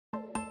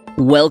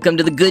Welcome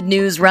to the Good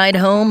News Ride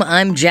Home.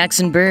 I'm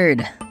Jackson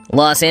Bird.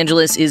 Los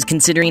Angeles is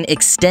considering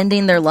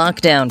extending their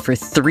lockdown for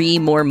 3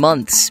 more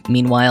months.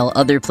 Meanwhile,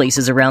 other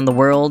places around the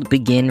world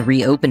begin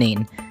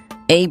reopening.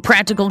 A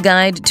practical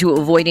guide to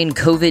avoiding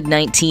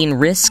COVID-19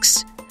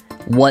 risks.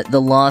 What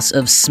the loss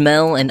of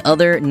smell and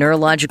other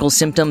neurological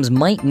symptoms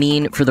might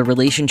mean for the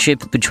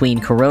relationship between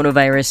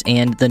coronavirus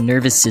and the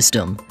nervous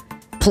system.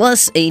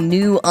 Plus, a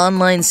new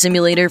online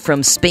simulator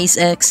from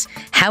SpaceX,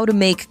 how to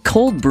make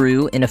cold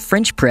brew in a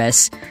French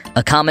press,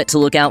 a comet to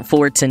look out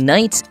for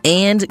tonight,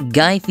 and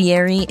Guy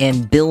Fieri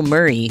and Bill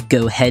Murray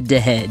go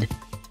head-to-head.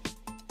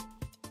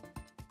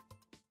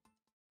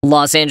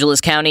 Los Angeles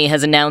County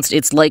has announced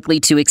it's likely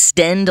to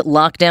extend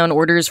lockdown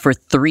orders for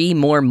 3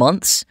 more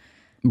months.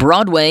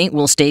 Broadway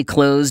will stay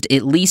closed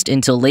at least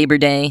until Labor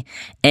Day,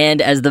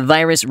 and as the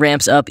virus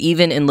ramps up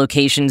even in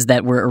locations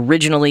that were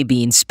originally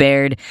being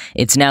spared,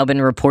 it's now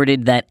been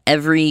reported that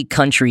every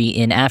country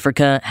in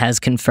Africa has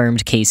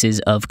confirmed cases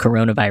of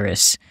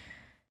coronavirus.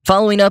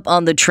 Following up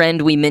on the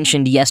trend we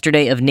mentioned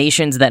yesterday of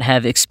nations that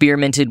have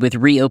experimented with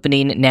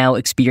reopening now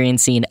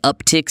experiencing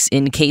upticks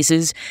in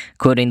cases,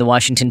 quoting the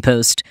Washington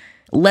Post,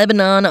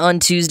 Lebanon on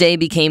Tuesday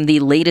became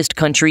the latest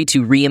country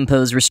to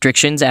reimpose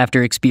restrictions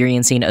after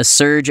experiencing a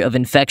surge of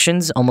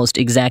infections almost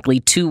exactly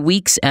 2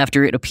 weeks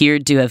after it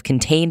appeared to have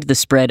contained the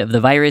spread of the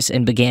virus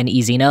and began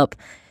easing up.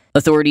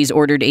 Authorities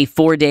ordered a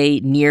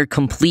 4-day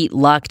near-complete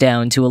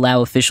lockdown to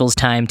allow officials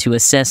time to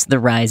assess the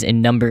rise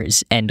in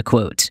numbers, end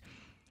quote.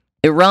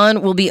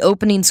 Iran will be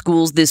opening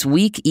schools this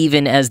week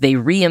even as they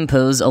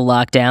reimpose a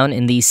lockdown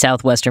in the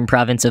southwestern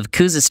province of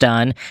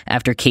Khuzestan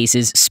after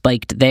cases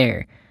spiked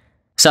there.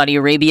 Saudi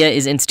Arabia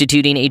is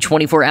instituting a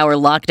 24-hour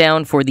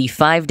lockdown for the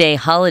 5-day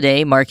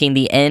holiday marking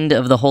the end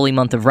of the holy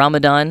month of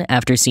Ramadan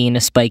after seeing a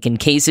spike in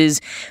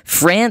cases.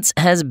 France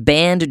has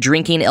banned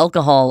drinking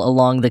alcohol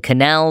along the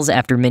canals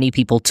after many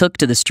people took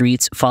to the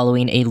streets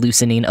following a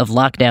loosening of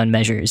lockdown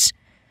measures.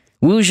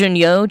 Wu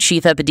Zhenyou,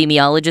 chief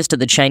epidemiologist at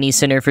the Chinese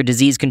Center for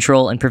Disease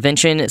Control and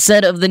Prevention,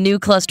 said of the new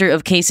cluster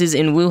of cases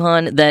in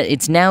Wuhan that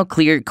it's now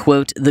clear,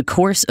 quote, the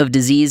course of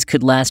disease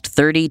could last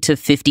 30 to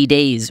 50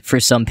 days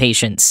for some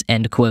patients,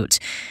 end quote,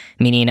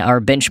 meaning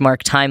our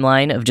benchmark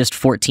timeline of just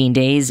 14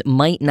 days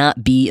might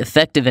not be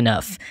effective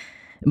enough.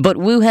 But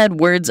Wu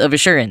had words of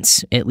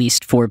assurance, at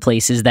least for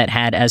places that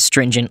had as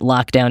stringent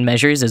lockdown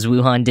measures as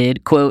Wuhan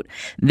did, quote,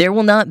 there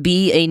will not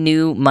be a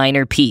new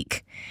minor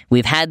peak.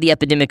 We've had the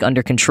epidemic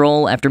under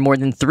control after more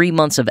than 3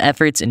 months of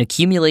efforts and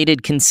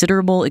accumulated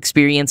considerable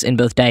experience in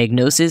both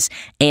diagnosis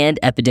and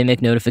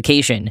epidemic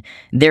notification.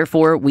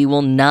 Therefore, we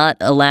will not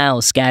allow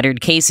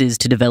scattered cases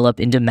to develop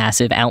into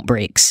massive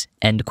outbreaks,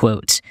 end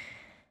quote.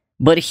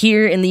 But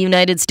here in the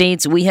United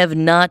States, we have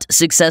not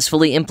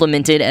successfully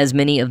implemented as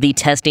many of the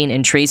testing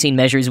and tracing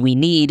measures we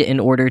need in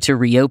order to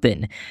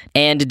reopen.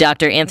 And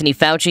Dr. Anthony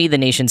Fauci, the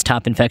nation's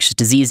top infectious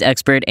disease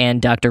expert,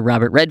 and Dr.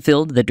 Robert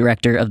Redfield, the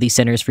director of the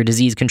Centers for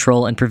Disease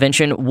Control and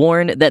Prevention,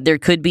 warn that there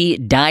could be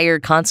dire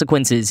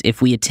consequences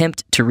if we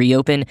attempt to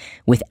reopen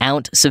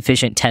without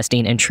sufficient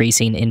testing and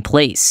tracing in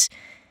place.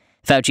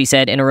 Fauci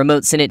said in a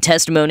remote Senate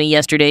testimony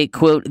yesterday,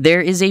 quote,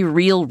 there is a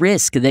real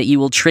risk that you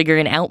will trigger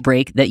an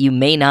outbreak that you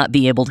may not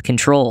be able to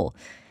control.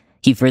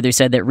 He further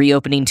said that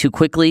reopening too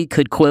quickly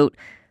could, quote,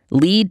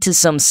 lead to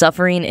some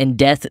suffering and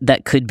death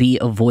that could be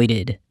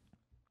avoided.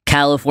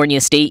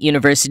 California State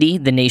University,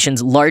 the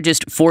nation's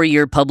largest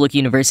 4-year public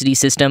university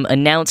system,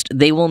 announced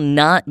they will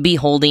not be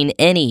holding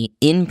any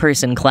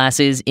in-person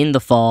classes in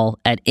the fall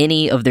at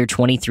any of their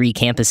 23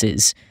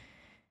 campuses.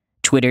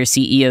 Twitter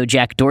CEO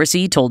Jack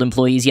Dorsey told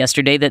employees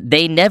yesterday that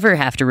they never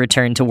have to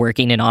return to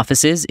working in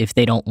offices if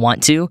they don't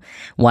want to,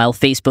 while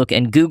Facebook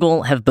and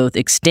Google have both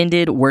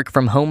extended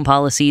work-from-home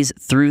policies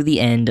through the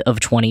end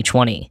of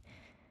 2020.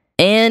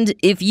 And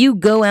if you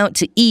go out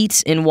to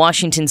eat in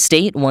Washington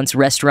state once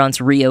restaurants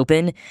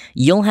reopen,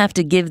 you'll have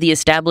to give the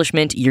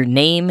establishment your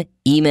name,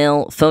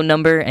 email, phone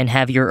number, and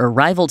have your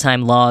arrival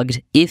time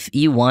logged if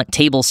you want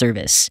table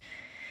service.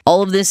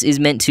 All of this is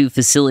meant to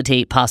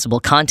facilitate possible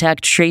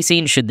contact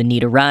tracing should the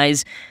need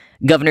arise.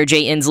 Governor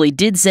Jay Inslee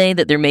did say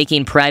that they're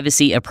making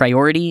privacy a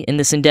priority in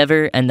this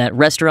endeavor and that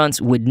restaurants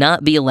would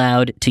not be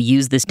allowed to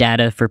use this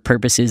data for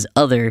purposes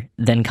other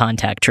than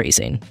contact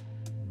tracing.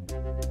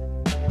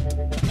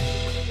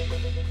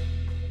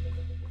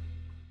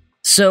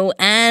 So,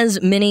 as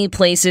many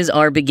places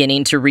are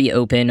beginning to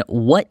reopen,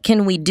 what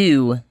can we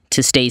do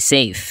to stay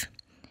safe?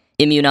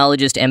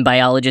 Immunologist and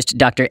biologist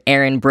Dr.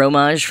 Aaron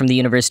Bromage from the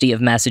University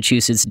of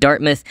Massachusetts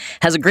Dartmouth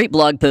has a great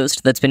blog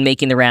post that's been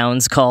making the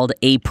rounds called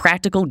A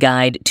Practical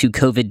Guide to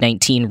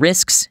COVID-19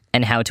 Risks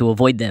and How to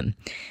Avoid Them.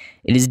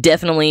 It is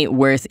definitely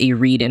worth a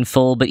read in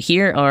full, but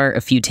here are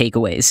a few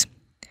takeaways.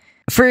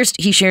 First,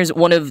 he shares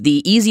one of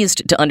the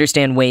easiest to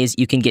understand ways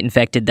you can get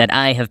infected that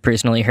I have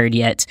personally heard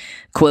yet.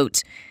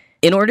 Quote,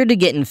 in order to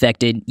get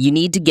infected, you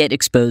need to get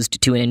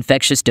exposed to an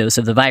infectious dose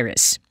of the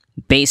virus.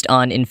 Based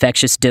on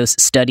infectious dose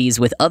studies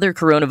with other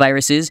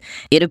coronaviruses,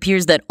 it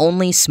appears that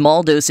only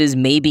small doses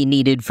may be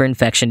needed for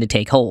infection to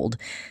take hold.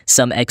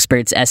 Some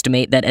experts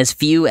estimate that as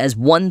few as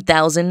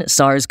 1,000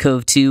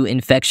 SARS-CoV-2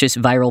 infectious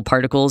viral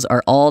particles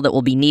are all that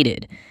will be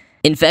needed.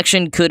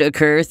 Infection could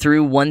occur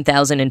through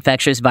 1,000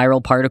 infectious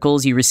viral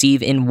particles you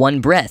receive in one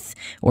breath,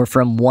 or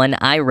from one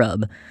eye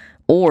rub,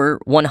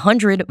 or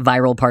 100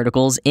 viral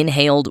particles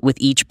inhaled with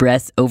each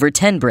breath over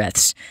 10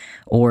 breaths,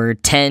 or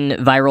 10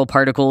 viral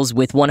particles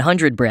with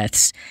 100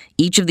 breaths.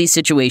 Each of these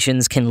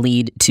situations can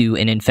lead to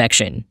an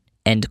infection."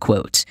 End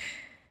quote.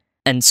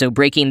 And so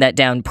breaking that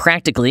down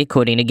practically,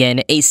 quoting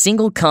again, "A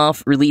single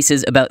cough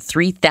releases about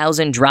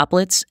 3,000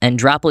 droplets, and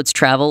droplets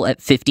travel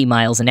at 50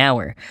 miles an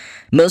hour.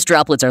 Most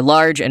droplets are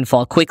large and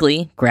fall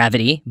quickly,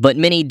 gravity, but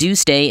many do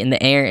stay in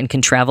the air and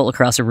can travel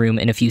across a room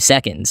in a few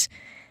seconds.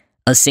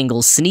 A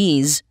single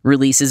sneeze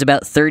releases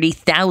about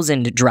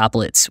 30,000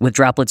 droplets, with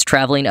droplets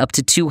traveling up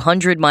to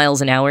 200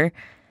 miles an hour.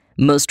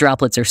 Most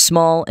droplets are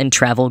small and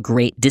travel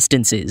great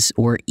distances,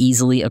 or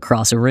easily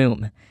across a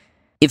room.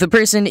 If a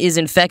person is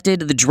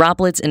infected, the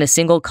droplets in a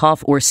single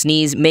cough or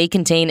sneeze may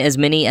contain as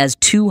many as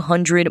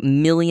 200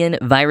 million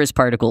virus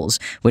particles,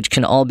 which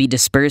can all be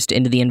dispersed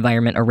into the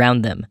environment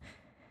around them.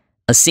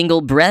 A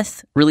single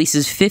breath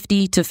releases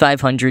 50 to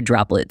 500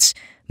 droplets.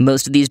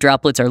 Most of these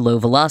droplets are low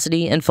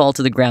velocity and fall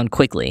to the ground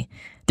quickly.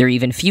 There are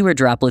even fewer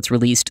droplets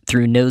released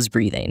through nose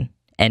breathing."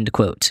 End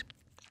quote.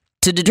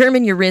 To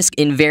determine your risk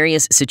in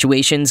various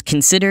situations,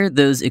 consider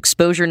those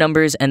exposure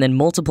numbers and then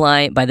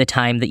multiply by the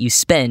time that you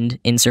spend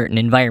in certain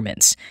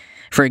environments.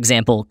 For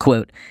example,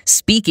 quote,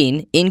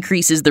 "Speaking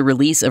increases the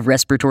release of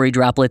respiratory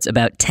droplets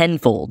about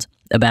tenfold,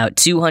 about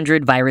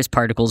 200 virus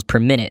particles per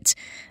minute.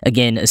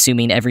 Again,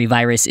 assuming every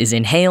virus is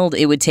inhaled,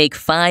 it would take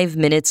 5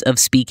 minutes of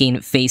speaking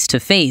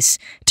face-to-face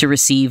to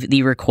receive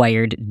the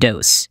required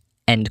dose."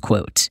 End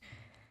quote.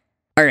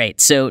 All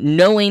right, so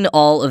knowing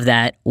all of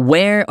that,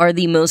 where are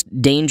the most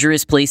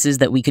dangerous places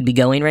that we could be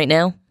going right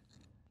now?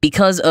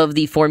 Because of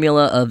the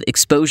formula of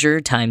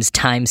exposure times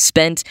time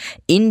spent,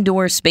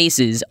 indoor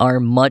spaces are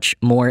much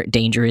more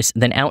dangerous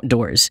than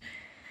outdoors.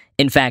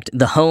 In fact,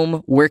 the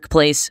home,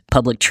 workplace,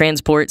 public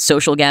transport,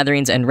 social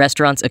gatherings, and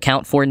restaurants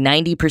account for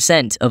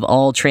 90% of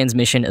all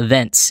transmission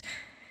events.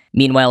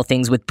 Meanwhile,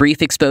 things with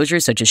brief exposure,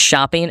 such as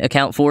shopping,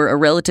 account for a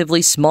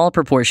relatively small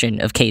proportion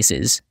of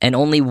cases, and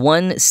only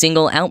one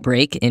single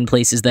outbreak in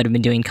places that have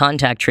been doing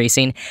contact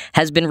tracing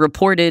has been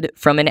reported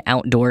from an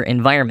outdoor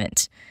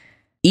environment.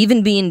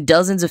 Even being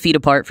dozens of feet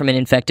apart from an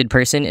infected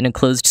person in a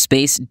closed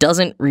space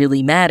doesn't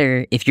really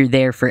matter if you're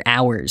there for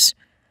hours.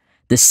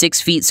 The 6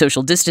 feet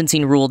social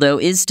distancing rule, though,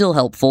 is still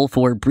helpful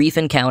for brief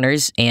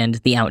encounters and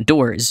the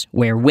outdoors,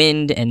 where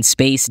wind and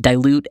space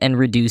dilute and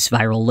reduce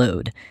viral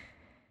load.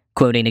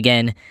 Quoting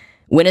again,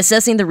 "When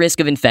assessing the risk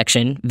of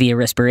infection via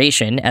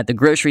respiration at the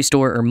grocery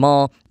store or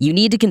mall, you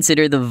need to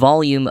consider the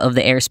volume of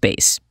the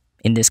airspace,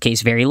 in this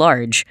case very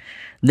large,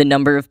 the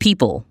number of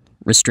people,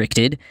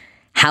 restricted,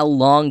 how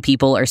long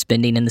people are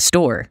spending in the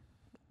store,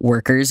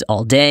 workers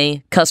all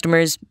day,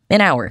 customers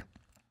an hour.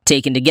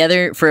 Taken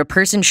together, for a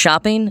person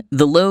shopping,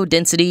 the low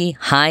density,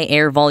 high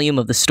air volume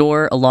of the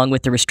store along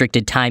with the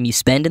restricted time you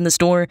spend in the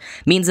store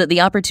means that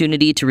the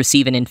opportunity to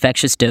receive an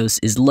infectious dose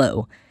is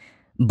low.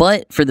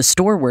 But for the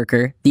store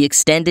worker, the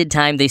extended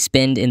time they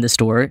spend in the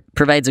store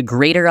provides a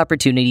greater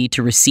opportunity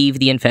to receive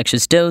the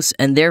infectious dose,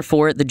 and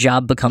therefore the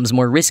job becomes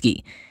more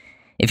risky.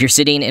 If you're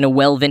sitting in a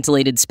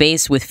well-ventilated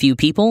space with few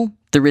people,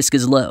 the risk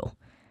is low.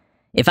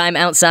 If I'm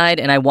outside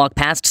and I walk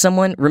past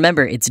someone,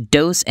 remember it's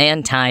dose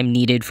and time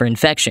needed for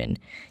infection.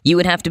 You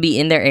would have to be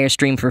in their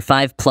airstream for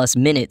 5+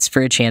 minutes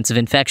for a chance of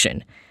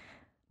infection.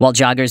 While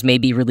joggers may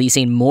be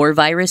releasing more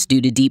virus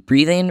due to deep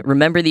breathing,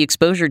 remember the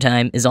exposure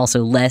time is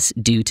also less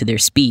due to their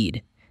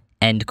speed."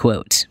 End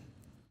quote.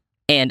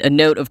 And a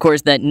note, of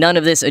course, that none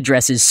of this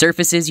addresses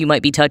surfaces you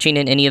might be touching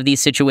in any of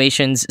these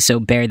situations, so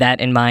bear that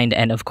in mind,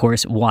 and of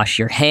course, wash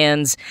your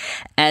hands.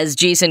 As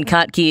Jason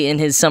Kotke in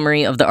his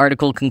summary of the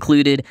article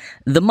concluded,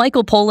 the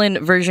Michael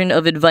Pollan version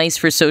of advice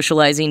for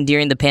socializing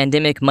during the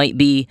pandemic might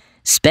be,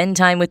 spend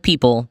time with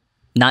people,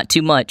 not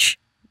too much,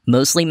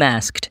 mostly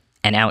masked,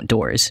 and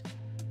outdoors.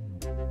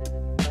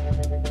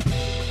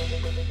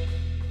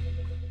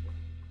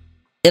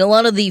 In a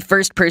lot of the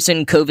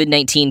first-person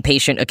COVID-19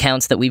 patient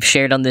accounts that we've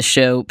shared on this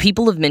show,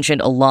 people have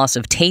mentioned a loss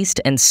of taste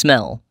and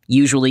smell,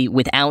 usually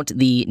without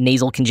the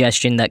nasal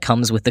congestion that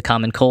comes with the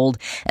common cold,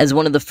 as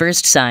one of the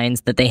first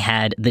signs that they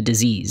had the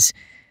disease.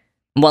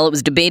 While it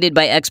was debated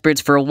by experts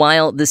for a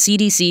while, the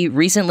CDC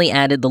recently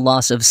added the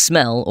loss of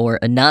smell, or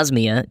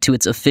anosmia, to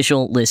its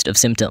official list of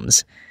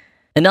symptoms.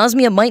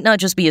 Anosmia might not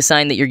just be a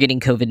sign that you're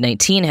getting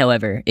COVID-19,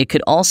 however. It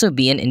could also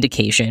be an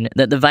indication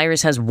that the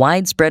virus has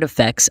widespread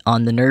effects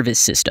on the nervous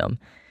system.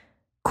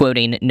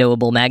 Quoting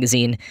Knowable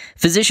magazine,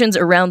 physicians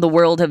around the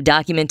world have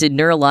documented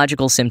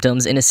neurological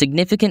symptoms in a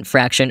significant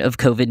fraction of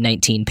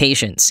COVID-19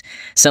 patients.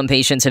 Some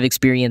patients have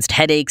experienced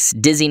headaches,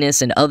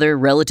 dizziness, and other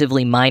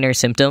relatively minor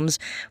symptoms,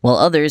 while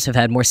others have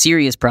had more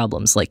serious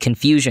problems like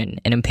confusion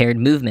and impaired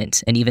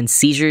movement, and even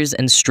seizures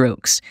and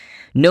strokes.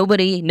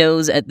 Nobody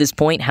knows at this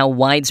point how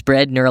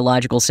widespread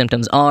neurological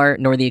symptoms are,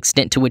 nor the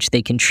extent to which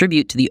they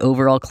contribute to the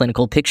overall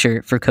clinical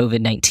picture for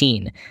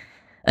COVID-19.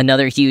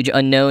 Another huge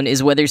unknown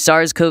is whether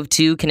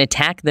SARS-CoV-2 can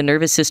attack the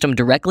nervous system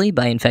directly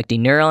by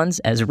infecting neurons,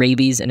 as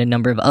rabies and a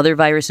number of other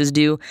viruses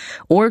do,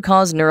 or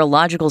cause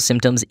neurological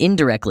symptoms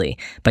indirectly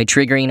by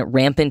triggering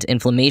rampant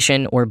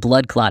inflammation or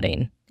blood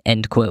clotting.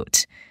 End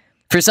quote.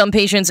 For some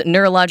patients,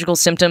 neurological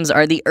symptoms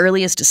are the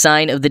earliest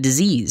sign of the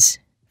disease.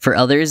 For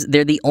others,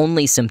 they're the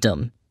only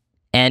symptom.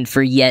 And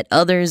for yet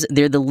others,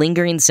 they're the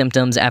lingering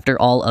symptoms after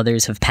all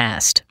others have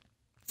passed.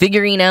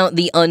 Figuring out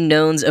the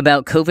unknowns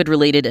about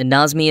COVID-related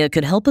anosmia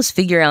could help us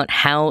figure out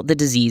how the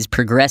disease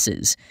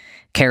progresses.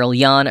 Carol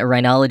Yan, a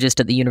rhinologist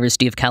at the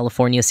University of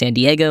California, San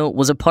Diego,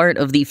 was a part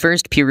of the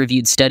first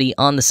peer-reviewed study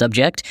on the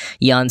subject.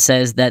 Yan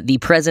says that the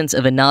presence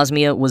of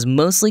anosmia was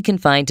mostly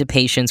confined to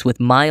patients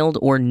with mild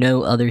or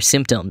no other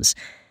symptoms.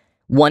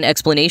 One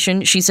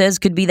explanation, she says,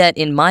 could be that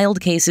in mild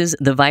cases,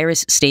 the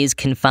virus stays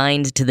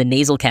confined to the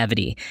nasal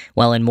cavity,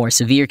 while in more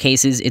severe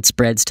cases, it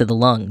spreads to the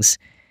lungs.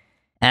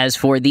 As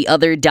for the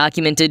other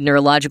documented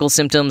neurological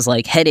symptoms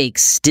like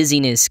headaches,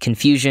 dizziness,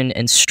 confusion,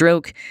 and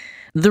stroke,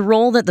 the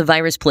role that the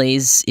virus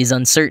plays is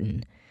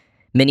uncertain.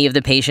 Many of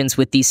the patients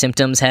with these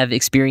symptoms have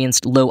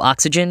experienced low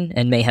oxygen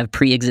and may have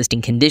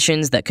pre-existing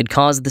conditions that could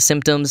cause the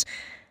symptoms.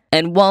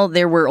 And while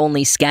there were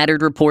only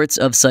scattered reports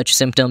of such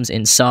symptoms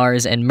in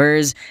SARS and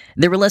MERS,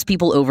 there were less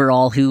people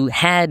overall who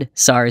had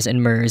SARS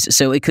and MERS,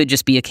 so it could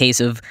just be a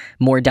case of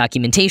more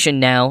documentation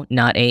now,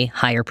 not a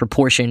higher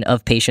proportion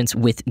of patients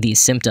with these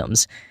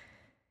symptoms.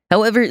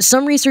 However,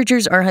 some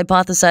researchers are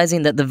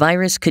hypothesizing that the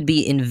virus could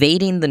be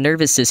invading the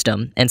nervous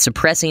system and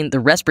suppressing the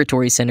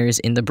respiratory centers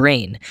in the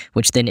brain,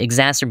 which then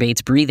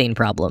exacerbates breathing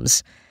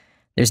problems.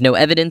 There's no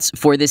evidence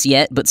for this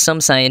yet, but some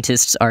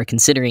scientists are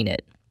considering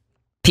it.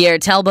 Pierre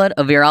Talbot,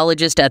 a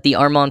virologist at the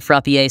Armand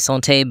Frappier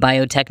Santé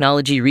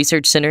Biotechnology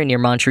Research Center near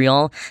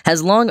Montreal,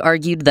 has long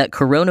argued that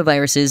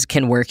coronaviruses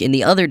can work in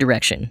the other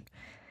direction.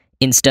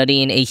 In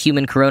studying a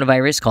human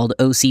coronavirus called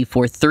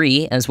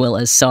OC43, as well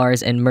as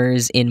SARS and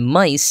MERS in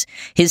mice,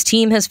 his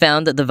team has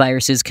found that the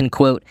viruses can,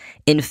 quote,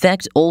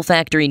 infect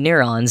olfactory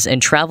neurons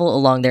and travel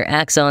along their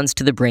axons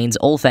to the brain's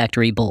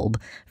olfactory bulb.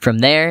 From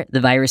there,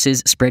 the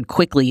viruses spread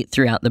quickly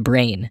throughout the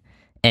brain,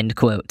 end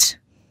quote.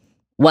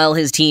 While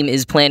his team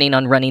is planning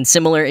on running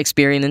similar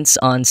experiments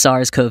on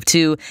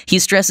SARS-CoV-2, he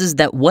stresses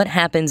that what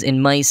happens in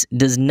mice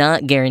does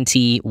not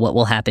guarantee what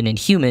will happen in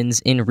humans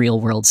in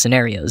real-world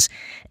scenarios,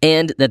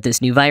 and that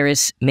this new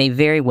virus may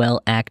very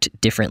well act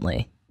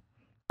differently.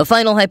 A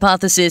final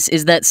hypothesis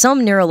is that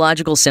some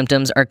neurological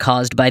symptoms are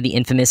caused by the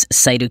infamous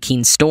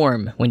cytokine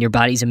storm, when your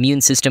body's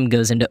immune system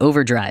goes into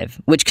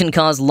overdrive, which can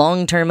cause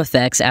long-term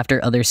effects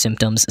after other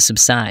symptoms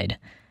subside.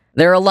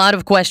 There are a lot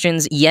of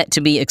questions yet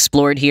to be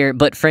explored here,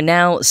 but for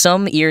now,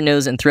 some ear,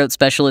 nose, and throat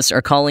specialists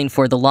are calling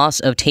for the loss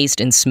of taste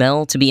and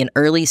smell to be an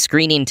early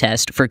screening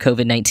test for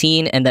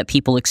COVID-19 and that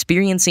people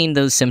experiencing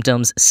those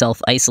symptoms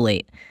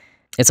self-isolate.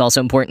 It's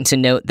also important to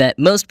note that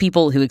most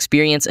people who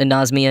experience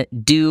anosmia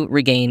do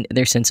regain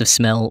their sense of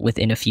smell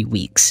within a few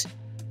weeks.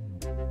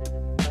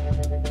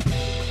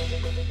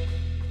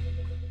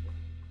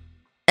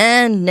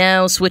 And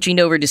now, switching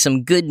over to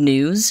some good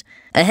news.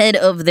 Ahead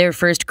of their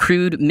first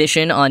crewed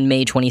mission on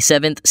May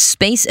 27th,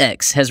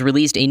 SpaceX has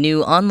released a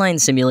new online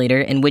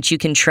simulator in which you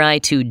can try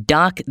to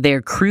dock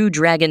their Crew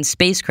Dragon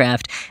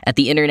spacecraft at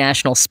the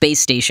International Space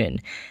Station.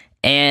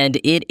 And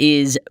it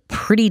is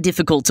pretty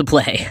difficult to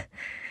play.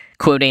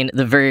 Quoting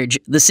The Verge,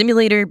 the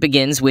simulator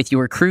begins with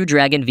your Crew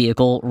Dragon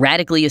vehicle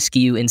radically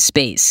askew in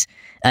space.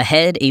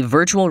 Ahead, a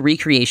virtual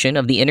recreation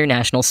of the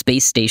International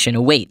Space Station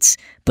awaits,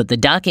 but the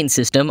docking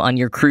system on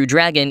your Crew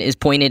Dragon is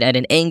pointed at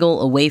an angle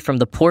away from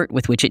the port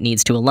with which it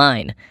needs to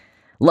align.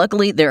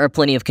 Luckily, there are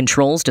plenty of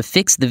controls to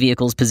fix the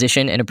vehicle's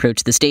position and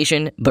approach the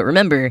station, but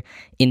remember,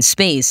 in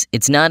space,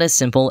 it's not as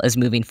simple as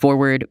moving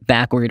forward,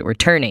 backward, or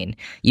turning.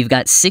 You've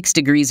got 6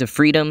 degrees of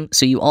freedom,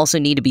 so you also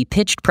need to be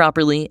pitched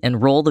properly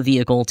and roll the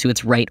vehicle to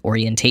its right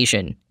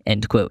orientation.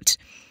 End quote.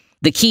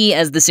 The key,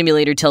 as the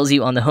simulator tells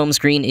you on the home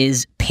screen,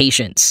 is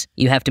patience.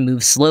 You have to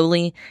move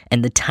slowly,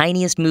 and the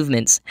tiniest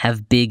movements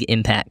have big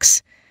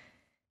impacts.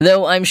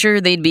 Though I'm sure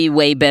they'd be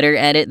way better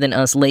at it than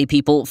us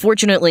laypeople,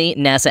 fortunately,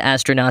 NASA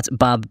astronauts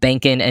Bob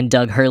Behnken and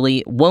Doug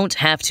Hurley won't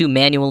have to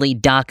manually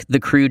dock the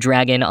Crew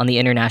Dragon on the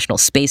International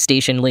Space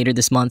Station later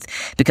this month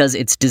because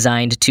it's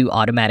designed to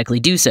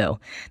automatically do so,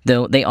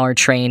 though they are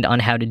trained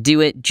on how to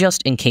do it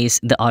just in case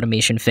the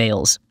automation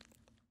fails.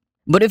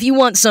 But if you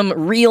want some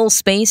real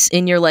space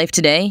in your life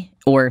today,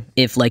 or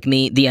if, like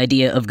me, the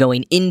idea of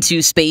going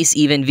into space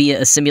even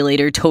via a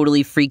simulator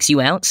totally freaks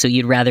you out, so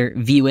you'd rather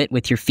view it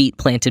with your feet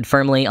planted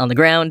firmly on the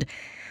ground,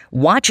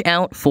 watch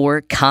out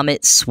for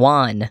Comet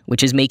Swan,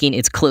 which is making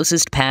its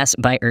closest pass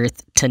by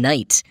Earth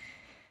tonight.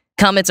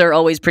 Comets are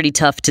always pretty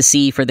tough to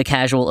see for the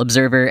casual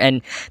observer,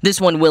 and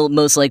this one will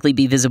most likely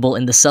be visible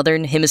in the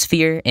southern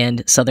hemisphere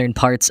and southern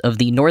parts of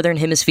the northern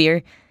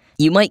hemisphere.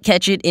 You might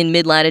catch it in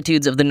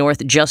mid-latitudes of the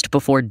north just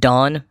before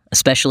dawn,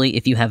 especially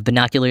if you have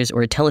binoculars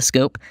or a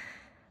telescope.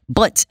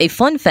 But a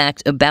fun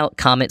fact about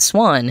Comet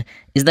Swan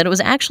is that it was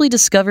actually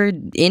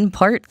discovered in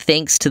part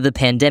thanks to the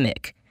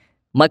pandemic.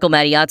 Michael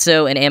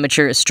Mattiazzo, an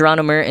amateur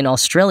astronomer in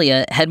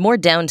Australia, had more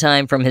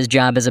downtime from his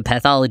job as a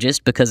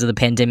pathologist because of the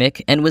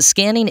pandemic and was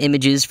scanning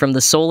images from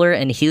the Solar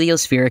and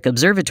Heliospheric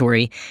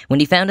Observatory when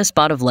he found a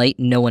spot of light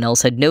no one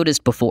else had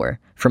noticed before,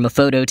 from a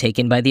photo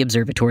taken by the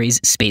observatory's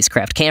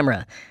spacecraft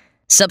camera.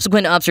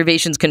 Subsequent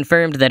observations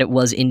confirmed that it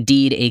was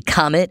indeed a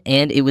comet,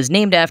 and it was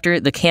named after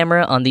the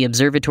camera on the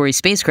observatory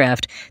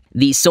spacecraft,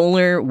 the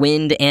Solar,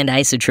 Wind, and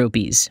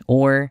Isotropes,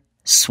 or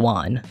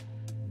SWAN.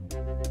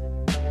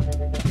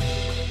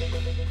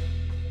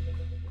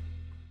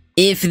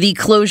 If the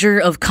closure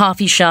of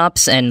coffee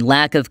shops and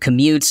lack of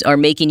commutes are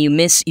making you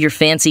miss your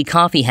fancy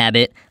coffee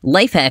habit,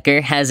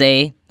 Lifehacker has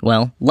a,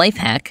 life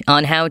hack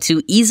on how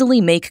to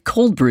easily make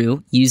cold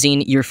brew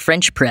using your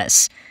French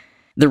press.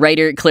 The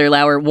writer Claire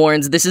Lauer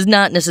warns this is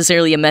not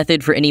necessarily a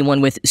method for anyone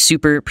with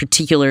super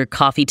particular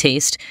coffee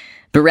taste,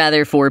 but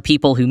rather for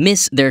people who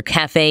miss their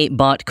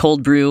cafe-bought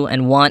cold brew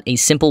and want a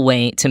simple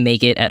way to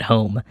make it at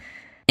home.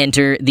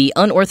 Enter the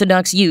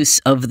unorthodox use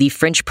of the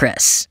French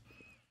press.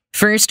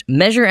 First,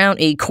 measure out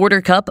a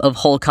quarter cup of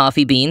whole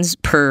coffee beans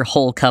per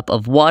whole cup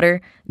of water,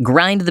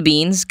 grind the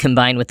beans,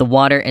 combine with the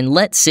water, and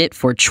let sit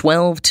for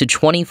 12 to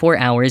 24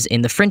 hours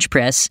in the French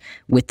press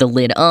with the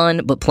lid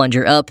on but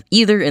plunger up,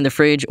 either in the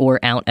fridge or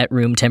out at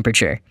room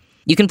temperature.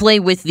 You can play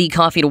with the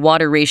coffee to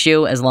water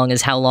ratio as long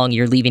as how long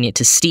you're leaving it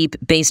to steep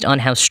based on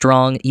how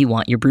strong you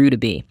want your brew to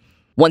be.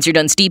 Once you're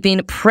done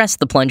steeping, press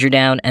the plunger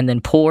down and then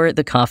pour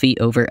the coffee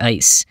over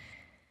ice.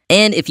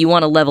 And if you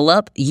want to level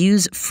up,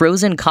 use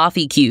frozen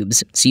coffee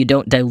cubes so you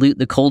don't dilute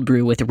the cold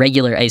brew with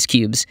regular ice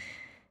cubes.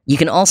 You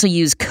can also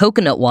use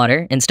coconut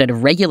water instead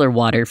of regular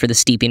water for the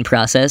steeping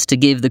process to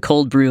give the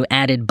cold brew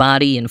added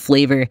body and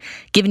flavor,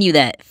 giving you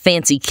that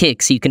fancy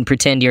kick so you can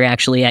pretend you're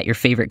actually at your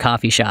favorite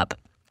coffee shop.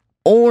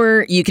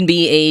 Or you can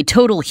be a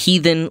total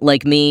heathen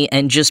like me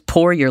and just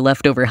pour your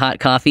leftover hot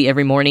coffee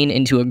every morning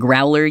into a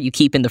growler you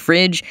keep in the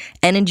fridge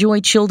and enjoy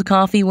chilled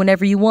coffee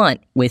whenever you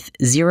want with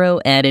zero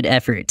added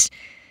effort.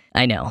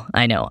 I know,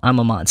 I'm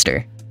a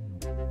monster.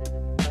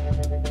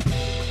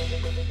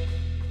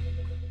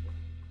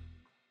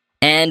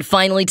 And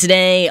finally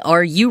today,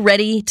 are you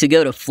ready to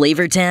go to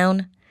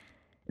Flavortown?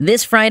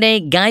 This Friday,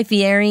 Guy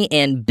Fieri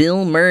and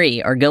Bill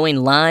Murray are going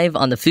live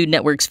on the Food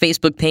Network's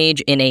Facebook page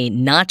in a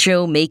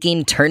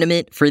nacho-making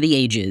tournament for the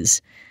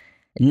ages.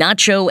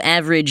 Nacho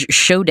Average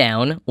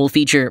Showdown will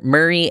feature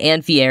Murray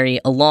and Fieri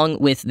along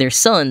with their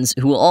sons,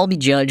 who will all be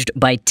judged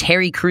by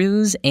Terry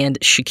Crews and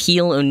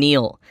Shaquille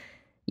O'Neal.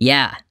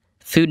 Yeah,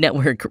 Food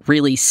Network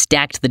really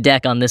stacked the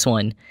deck on this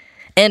one.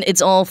 And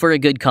it's all for a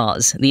good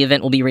cause. The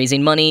event will be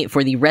raising money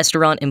for the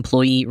Restaurant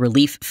Employee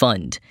Relief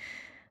Fund.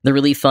 The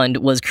Relief Fund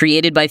was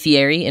created by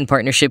Fieri in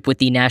partnership with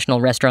the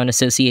National Restaurant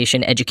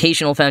Association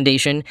Educational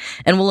Foundation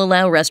and will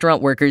allow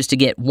restaurant workers to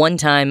get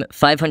one-time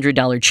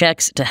 $500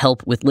 checks to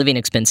help with living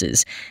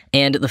expenses.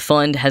 And the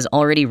fund has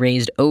already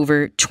raised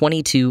over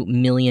 $22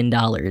 million.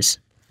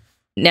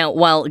 Now,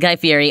 while Guy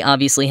Fieri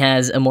obviously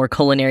has a more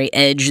culinary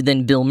edge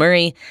than Bill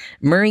Murray,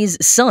 Murray's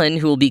son,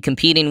 who will be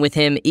competing with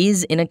him,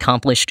 is an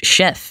accomplished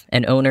chef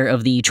and owner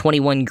of the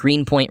 21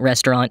 Greenpoint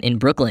restaurant in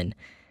Brooklyn.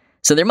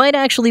 So there might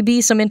actually be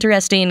some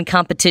interesting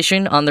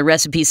competition on the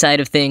recipe side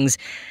of things,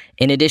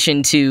 in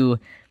addition to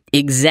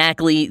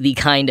exactly the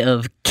kind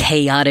of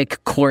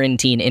chaotic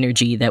quarantine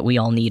energy that we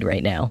all need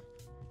right now.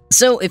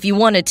 So if you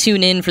want to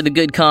tune in for the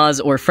good cause,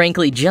 or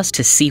frankly just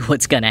to see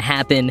what's going to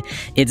happen,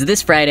 it's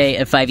this Friday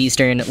at 5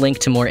 Eastern. Link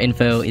to more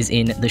info is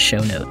in the show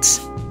notes.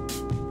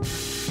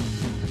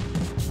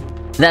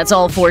 That's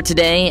all for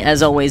today.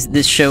 As always,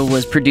 this show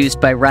was produced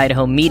by Ride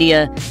Home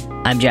Media.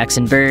 I'm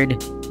Jackson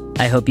Bird.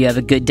 I hope you have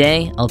a good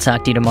day. I'll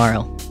talk to you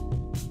tomorrow.